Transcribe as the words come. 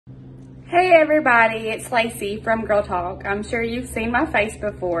Hey everybody, it's Lacey from Girl Talk. I'm sure you've seen my face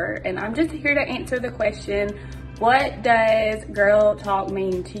before, and I'm just here to answer the question, what does Girl Talk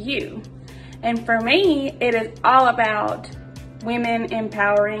mean to you? And for me, it is all about women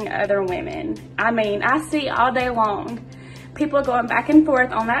empowering other women. I mean, I see all day long people going back and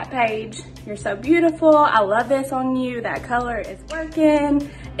forth on that page. You're so beautiful, I love this on you, that color is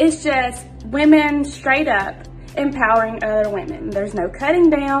working. It's just women straight up empowering other women. There's no cutting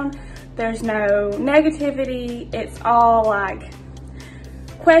down. There's no negativity. It's all like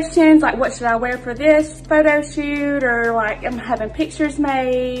questions like, what should I wear for this photo shoot? Or like, I'm having pictures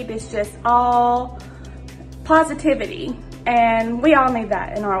made. It's just all positivity. And we all need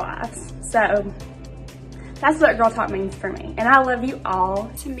that in our lives. So that's what Girl Talk means for me. And I love you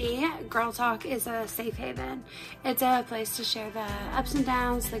all. To me, Girl Talk is a safe haven. It's a place to share the ups and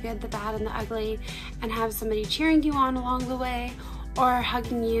downs, the good, the bad, and the ugly, and have somebody cheering you on along the way, or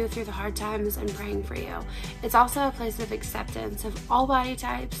hugging you through the hard times and praying for you. It's also a place of acceptance of all body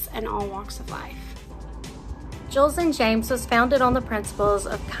types and all walks of life. Jules and James was founded on the principles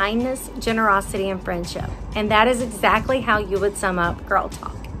of kindness, generosity, and friendship. And that is exactly how you would sum up Girl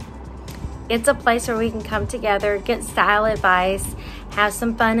Talk. It's a place where we can come together, get style advice, have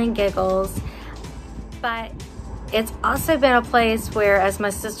some fun and giggles. But it's also been a place where, as my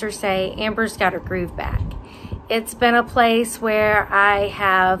sisters say, Amber's got her groove back. It's been a place where I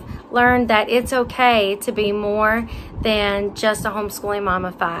have learned that it's okay to be more than just a homeschooling mom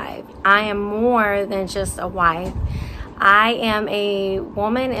of 5. I am more than just a wife. I am a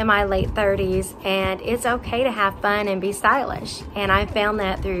woman in my late 30s, and it's okay to have fun and be stylish. And I found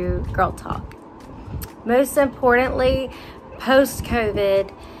that through Girl Talk. Most importantly,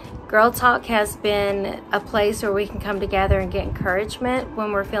 post-COVID, Girl Talk has been a place where we can come together and get encouragement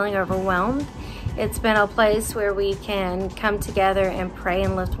when we're feeling overwhelmed. It's been a place where we can come together and pray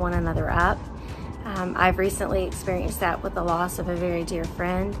and lift one another up. I've recently experienced that with the loss of a very dear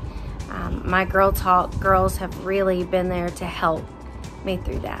friend. My Girl Talk girls have really been there to help me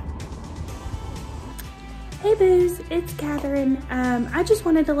through that. Hey boos, it's Catherine. I just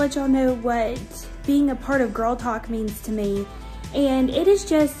wanted to let y'all know what being a part of Girl Talk means to me. And it is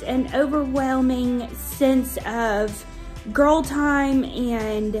just an overwhelming sense of girl time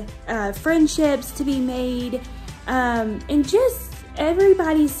and friendships to be made, and just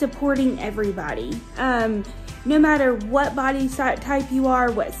everybody supporting everybody. No matter what body type you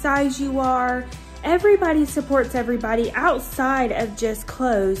are, what size you are, everybody supports everybody outside of just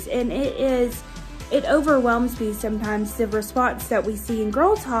clothes. And it overwhelms me sometimes, the response that we see in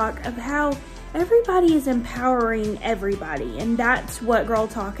Girl Talk of how everybody is empowering everybody. And that's what Girl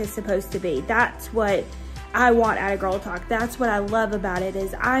Talk is supposed to be. That's what I want out of Girl Talk. That's what I love about it,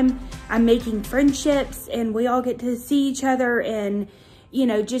 is I'm making friendships, and we all get to see each other and, you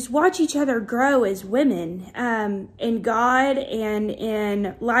know, just watch each other grow as women, in God and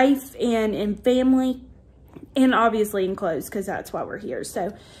in life and in family, and obviously in clothes, because that's why we're here.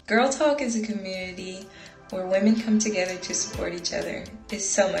 So Girl Talk is a community where women come together to support each other. It's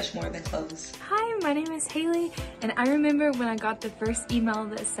so much more than clothes. Hi, my name is Haley, and I remember when I got the first email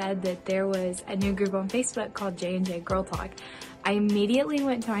that said that there was a new group on Facebook called J&J Girl Talk. I immediately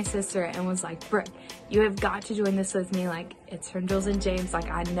went to my sister and was like, Brooke, you have got to join this with me. Like, it's from Jules and James.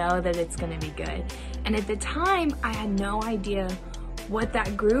 Like, I know that it's gonna be good. And at the time, I had no idea what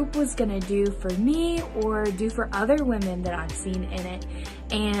that group was gonna do for me or do for other women that I've seen in it.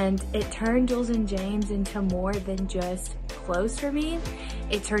 And it turned Jules and James into more than just clothes for me.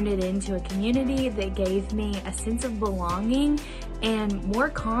 It turned it into a community that gave me a sense of belonging and more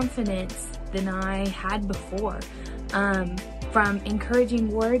confidence than I had before. From encouraging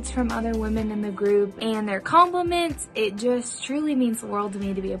words from other women in the group and their compliments, it just truly means the world to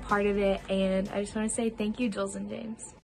me to be a part of it. And I just want to say thank you, Jules and James.